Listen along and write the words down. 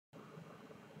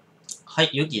はい、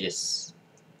ゆきです。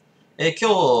今日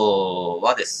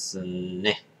はです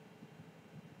ね、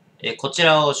こち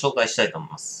らを紹介したいと思い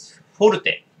ます。フォル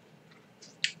テ。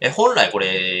本来こ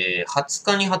れ、20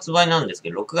日に発売なんですけ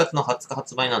ど、6月の20日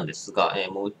発売なんですが、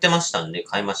もう売ってましたんで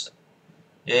買いました。こ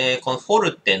のフォ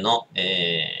ルテの、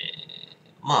値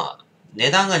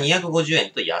段が250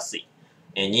円と安い。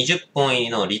20本入り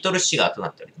のリトルシガーとな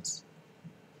っております。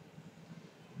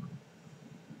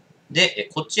で、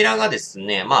こちらがです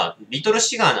ね、リトル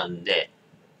シガーなんで、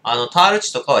タール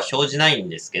値とかは表示ないん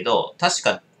ですけど、確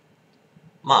か、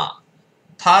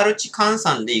タール値換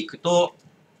算でいくと、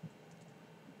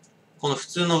この普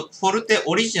通のフォルテ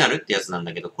オリジナルってやつなん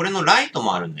だけど、これのライト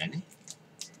もあるんだよね。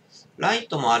ライ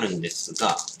トもあるんです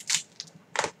が、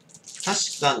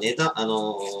確か値段、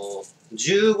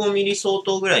15ミリ相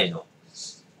当ぐらいの、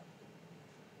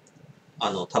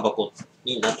タバコ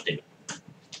になってる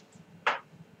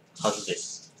はずで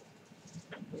す。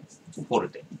フォル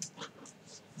テ。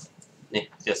ね。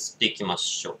じゃあ吸っていきま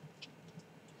しょ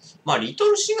う。リト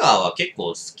ルシガーは結構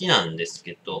好きなんです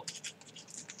けど、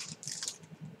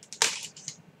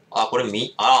これ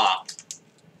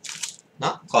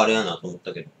なんかあれやなと思っ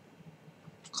たけど、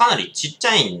かなりちっち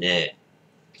ゃいんで、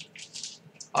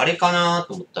あれかな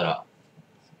と思ったら、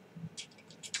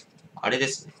あれで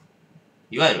すね。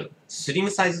いわゆる、スリム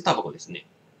サイズタバコですね。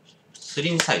ス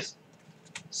リムサイズ。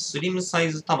スリムサ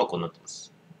イズタバコになってま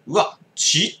す。うわ、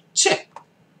ちっちゃい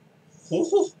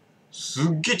す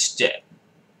っげえちっちゃい。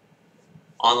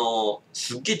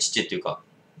すっげえちっちゃいっていうか、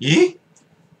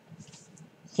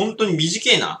本当に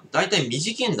短いな。だいたい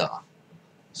短いんだ。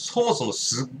そもそも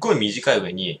すっごい短い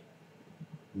上に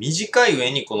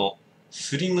この、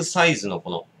スリムサイズのこ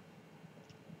の、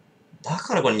だ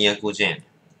からこれ250円。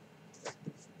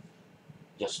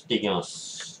じゃあ吸っていきま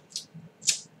す。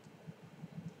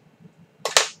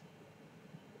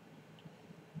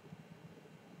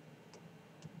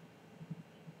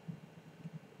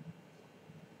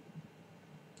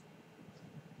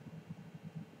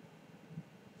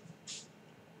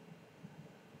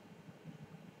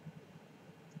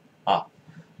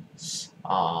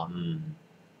あ、うん。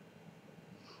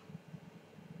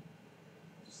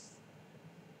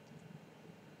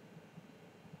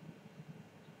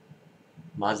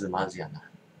まずまずやな。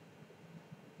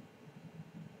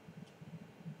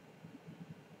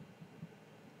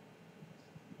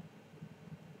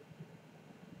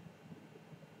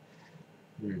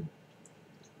うん。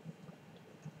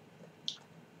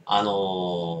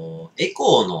エ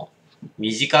コーの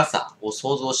短さを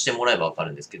想像してもらえばわか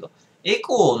るんですけど、エ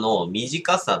コーの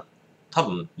短さ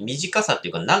ってい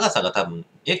うか長さが多分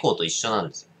エコーと一緒なん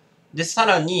ですよ。で、さ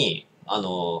らに、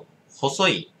細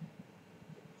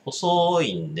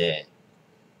いんで、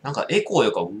なんかエコー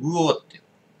よか、うおーって、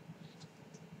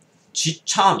ちっ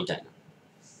ちゃーみたいな。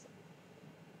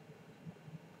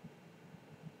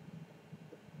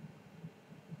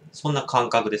そんな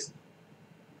感覚です。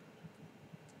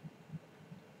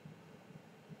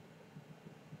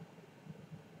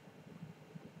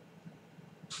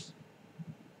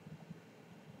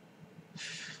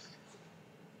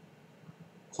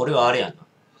これはあれやな。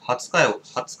20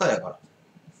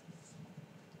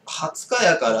日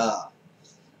やから、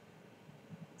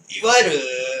いわゆる、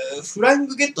フライン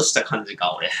グゲットした感じ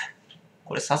か、俺。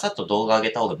これささっと動画上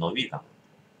げた方が伸びるか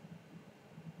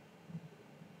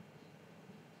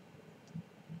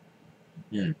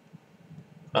な。う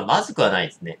ん。まずくはない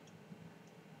ですね。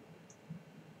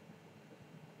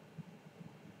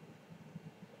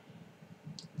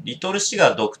リトルシ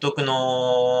ガー独特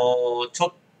の、ちょ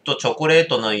っとチョコレー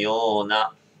トのよう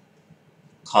な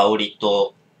香り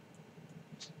と、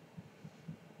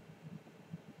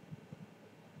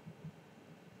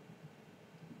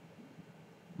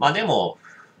でも、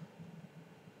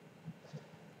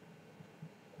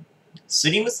ス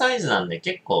リムサイズなんで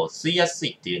結構吸いやす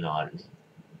いっていうのはあるね。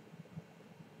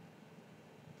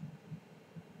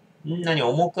そんなに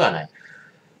重くはない。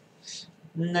そ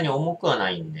んなに重くはな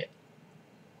いんで。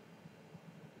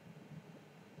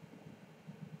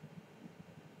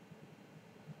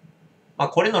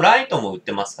これのライトも売っ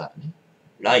てますからね。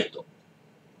ライト。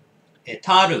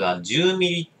タールが10ミ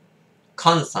リ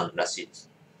換算らしいで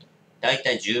す。だい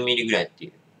たい10ミリぐらいってい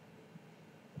う。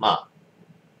まあ、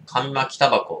紙巻きタ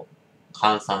バコ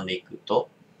換算でいくと、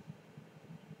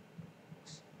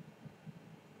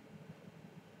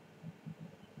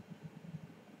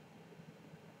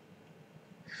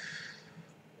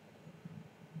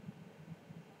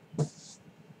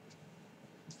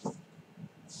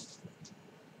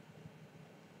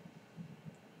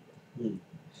うん。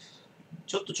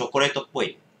ちょっとチョコレートっぽ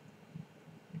い。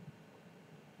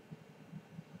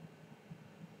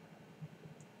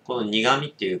この苦味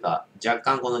っていうか、若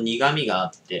干この苦味があ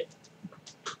って、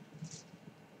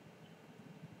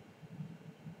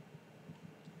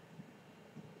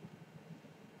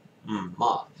うん、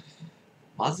まあ、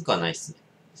まずくはないっすね。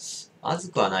ま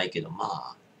ずくはないけど、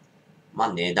ま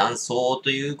あ値段相応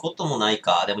ということもない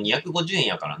か。でも250円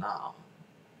やからな。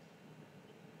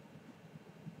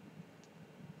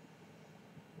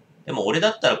でも俺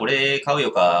だったらこれ買う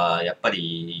よか、やっぱ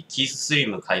りキーススリ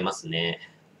ム買いますね。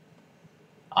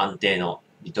安定の、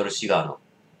リトルシガーの。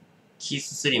キー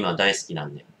ススリムは大好きな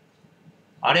んで。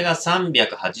あれが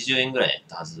380円ぐらいやっ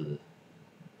たはず。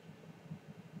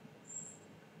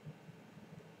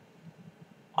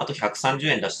あと130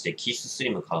円出してキーススリ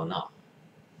ム買うな。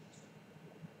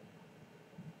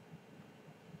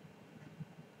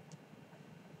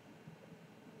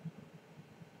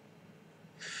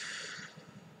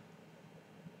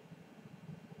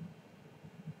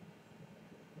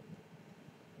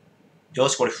よ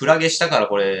し、これフラゲしたから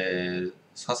これ、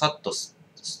ささっと吸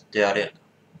ってあれやな。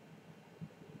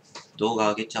動画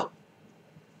上げちゃう。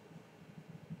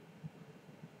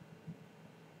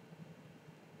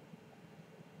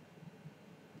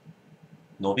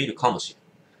伸びるかもし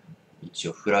れん。一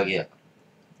応フラゲやから。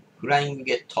フライング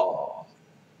ゲット。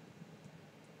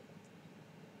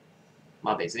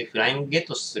まあ別にフライングゲッ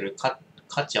トする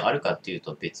価値あるかっていう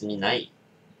と別にない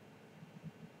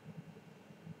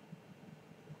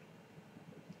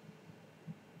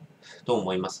と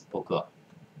思います、僕は。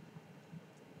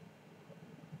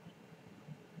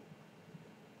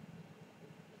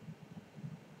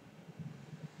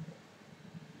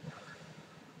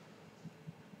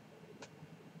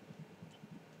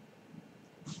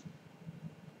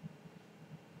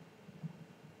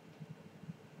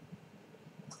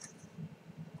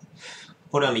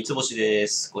これは三つ星で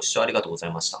す。ご視聴ありがとうござ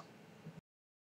いました。